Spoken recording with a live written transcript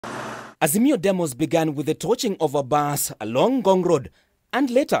Azimio demos began with the torching of a bus along Ngong Road, and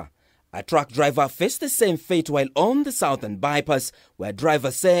later, a truck driver faced the same fate while on the southern bypass, where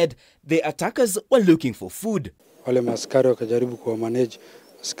driver said the attackers were looking for food. Wale maskari wakajaribu kuwa manage,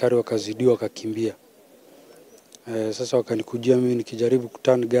 askari wakazidiwa wakakimbia. Sasa wakanikujia mimi nikijaribu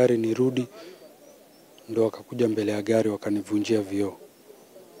kuturn gari nirudi, ndo wakakuja mbele ya gari wakanivunjia vioo.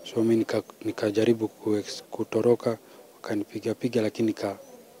 So mimi nikajaribu kutoroka, wakanipiga lakini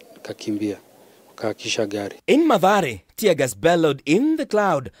nikakimbia. Wakahakisha gari. In Mathare, tear gas bellowed in the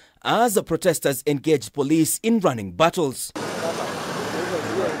cloud as the protesters engaged police in running battles.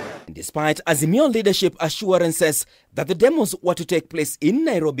 Despite Azimio leadership assurances that the demos were to take place in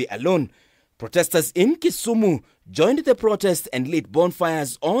Nairobi alone, protesters in Kisumu joined the protest and lit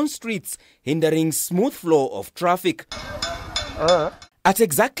bonfires on streets, hindering smooth flow of traffic. At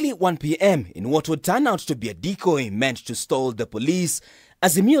exactly 1 p.m, in what would turn out to be a decoy meant to stall the police,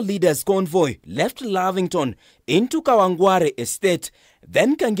 Azimio leaders' convoy left Lavington into Kawangware Estate,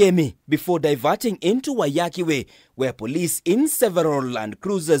 then Kangemi, before diverting into Wayakiwe, where police in several Land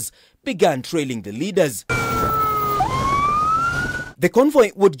Cruisers began trailing the leaders. The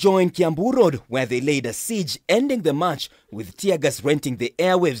convoy would join Kiambu Road, where they laid a siege, ending the march with tear gas renting the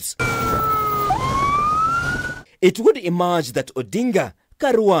airwaves. It would emerge that Odinga,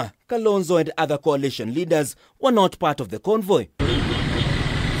 Karua, Kalonzo and other coalition leaders were not part of the convoy.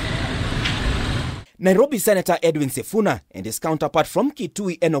 Nairobi Senator Edwin Sifuna and his counterpart from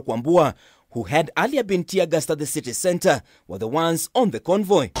Kitui, Enoch Wambua, who had earlier been tear-gassed at the city centre, were the ones on the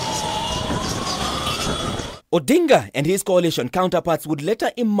convoy. Odinga and his coalition counterparts would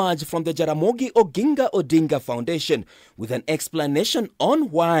later emerge from the Jaramogi Oginga Odinga Foundation with an explanation on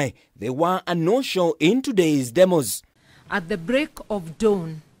why they were a no-show in today's demos. At the break of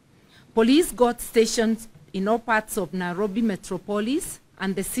dawn, police got stationed in all parts of Nairobi metropolis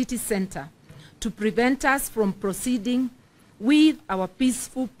and the city centre to prevent us from proceeding with our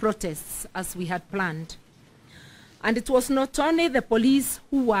peaceful protests as we had planned. And it was not only the police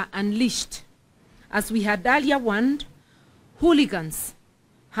who were unleashed. As we had earlier warned, hooligans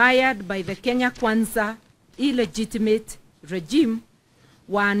hired by the Kenya Kwanza illegitimate regime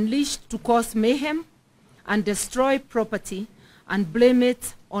were unleashed to cause mayhem and destroy property and blame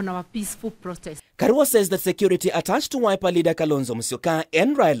it on our peaceful protest. Karua says that security attached to Wiper leader Kalonzo Musyoka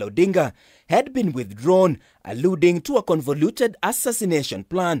and Raila Odinga had been withdrawn, alluding to a convoluted assassination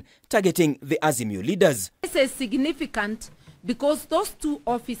plan targeting the Azimio leaders. This is significant because those two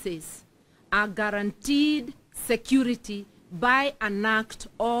offices are guaranteed security by an act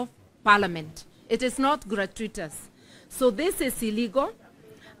of parliament. It is not gratuitous. So this is illegal,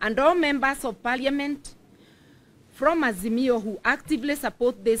 and all members of parliament from Azimio who actively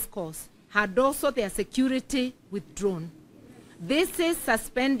support this cause had also their security withdrawn. This is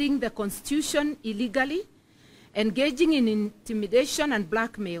suspending the constitution illegally, engaging in intimidation and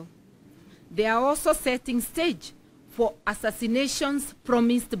blackmail. They are also setting stage for assassinations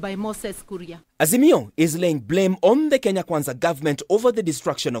promised by Moses Kuria. Azimio is laying blame on the Kenya Kwanza government over the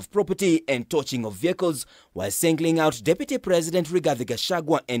destruction of property and torching of vehicles, while singling out Deputy President Rigathi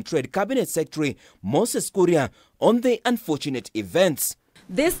Gachagua and Trade Cabinet Secretary Moses Kuria on the unfortunate events.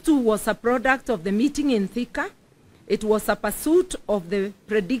 This too was a product of the meeting in Thika. It was a pursuit of the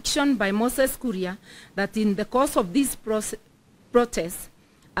prediction by Moses Kuria that in the course of this protest,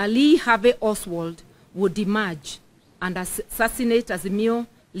 Ali Harvey Oswald would emerge and assassinate Azimio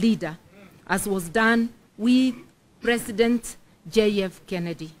leader, as was done with President J.F.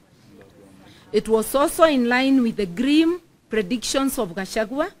 Kennedy. It was also in line with the grim predictions of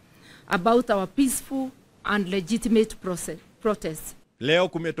Gachagua about our peaceful and legitimate protests. Leo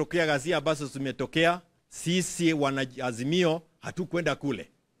kumetokea ghasia ambazo zimetokea, sisi wana Azimio hatukwenda kule.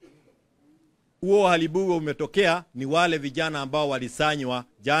 Huo halibugo umetokea ni wale vijana ambao walisanywa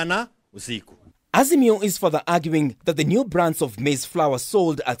jana usiku. Azimio is further arguing that the new brands of maize flour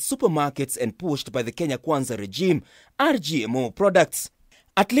sold at supermarkets and pushed by the Kenya Kwanza regime are GMO products.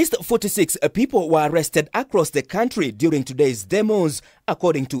 At least 46 people were arrested across the country during today's demos,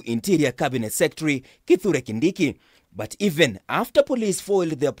 according to Interior Cabinet Secretary Kithure Kindiki. But even after police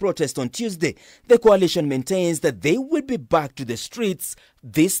foiled their protest on Tuesday, the coalition maintains that they will be back to the streets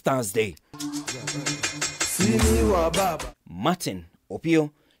this Thursday. Martin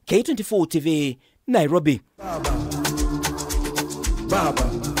Opio, K24 TV, Nairobi. Baba,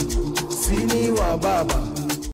 sini wa baba.